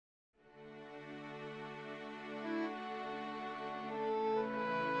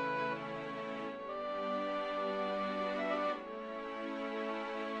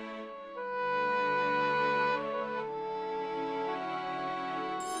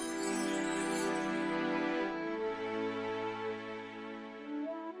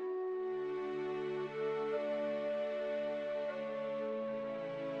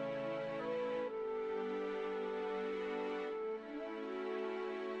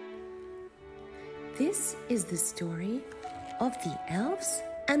This is the story of the elves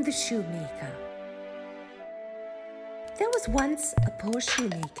and the shoemaker. There was once a poor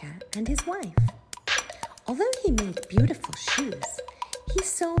shoemaker and his wife. Although he made beautiful shoes, he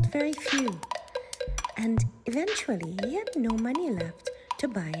sold very few, and eventually he had no money left to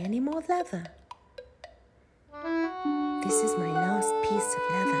buy any more leather. "This is my last piece of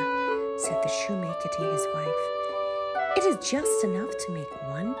leather," said the shoemaker to his wife. "It is just enough to make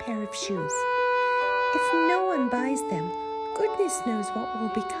one pair of shoes. If no one buys them, goodness knows what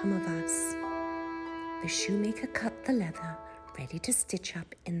will become of us." The shoemaker cut the leather, ready to stitch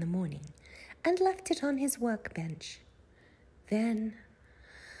up in the morning, and left it on his workbench. Then,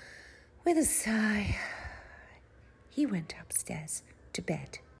 with a sigh, he went upstairs to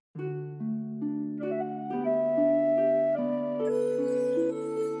bed.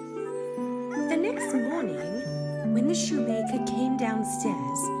 The next morning, when the shoemaker came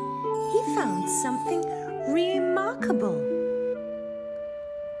downstairs, he found something remarkable.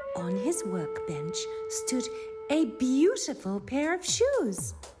 On his workbench stood a beautiful pair of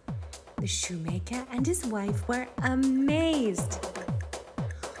shoes. The shoemaker and his wife were amazed.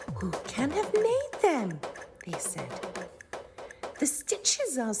 "Who can have made them?" they said. "The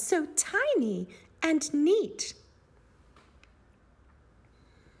stitches are so tiny and neat."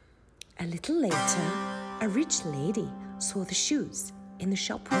 A little later, a rich lady saw the shoes in the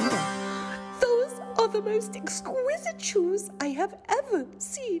shop window. "Those are the most exquisite shoes I have ever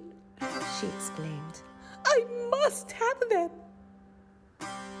seen," she exclaimed. "I must have them."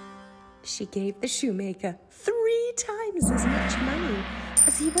 She gave the shoemaker 3 times as much money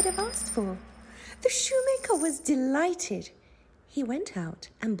as he would have asked for. The shoemaker was delighted. He went out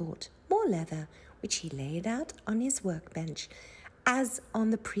and bought more leather, which he laid out on his workbench as on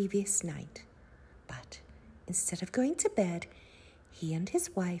the previous night. But instead of going to bed, he and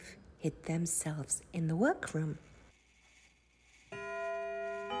his wife hid themselves in the workroom.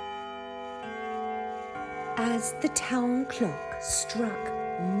 As the town clock struck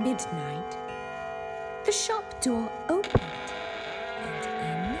midnight, the shop door opened, and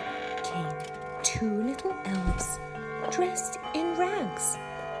in came 2 little elves dressed in rags.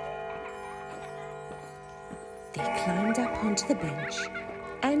 They climbed up onto the bench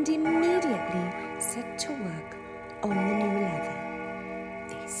and immediately set to work on the new leather.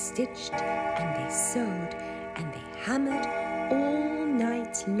 They stitched and they sewed and they hammered all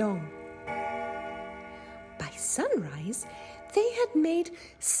night long. By sunrise, they had made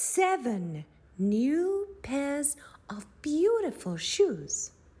 7 new pairs of beautiful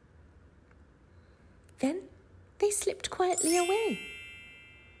shoes. Then they slipped quietly away.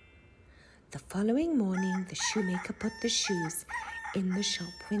 The following morning, the shoemaker put the shoes in the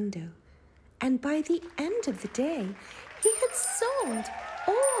shop window, and by the end of the day, he had sold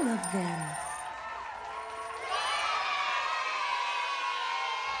all of them.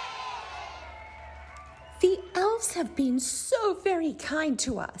 "The elves have been so very kind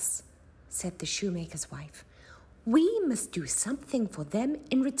to us," said the shoemaker's wife. "We must do something for them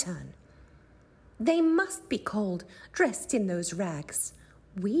in return. They must be cold, dressed in those rags.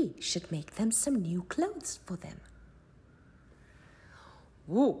 We should make them some new clothes for them."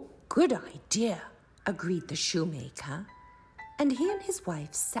 "Oh, good idea," agreed the shoemaker, and he and his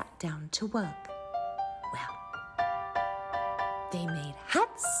wife sat down to work. Well, they made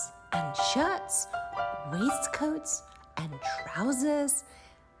hats and shirts, waistcoats and trousers,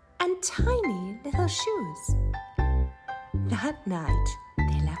 and tiny little shoes. That night,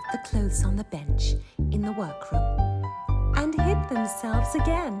 they left the clothes on the bench in the workroom and hid themselves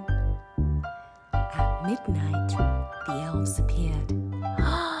again. At midnight, the elves appeared.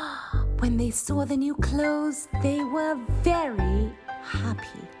 When they saw the new clothes, they were very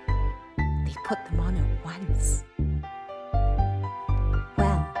happy. They put them on at once.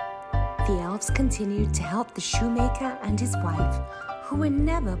 Well, the elves continued to help the shoemaker and his wife, who were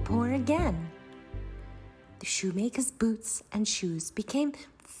never poor again. The shoemaker's boots and shoes became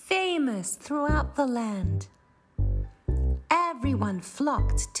famous throughout the land. Everyone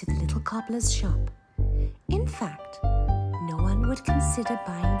flocked to the little cobbler's shop. In fact, no one would consider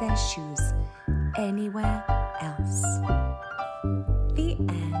buying their shoes anywhere else.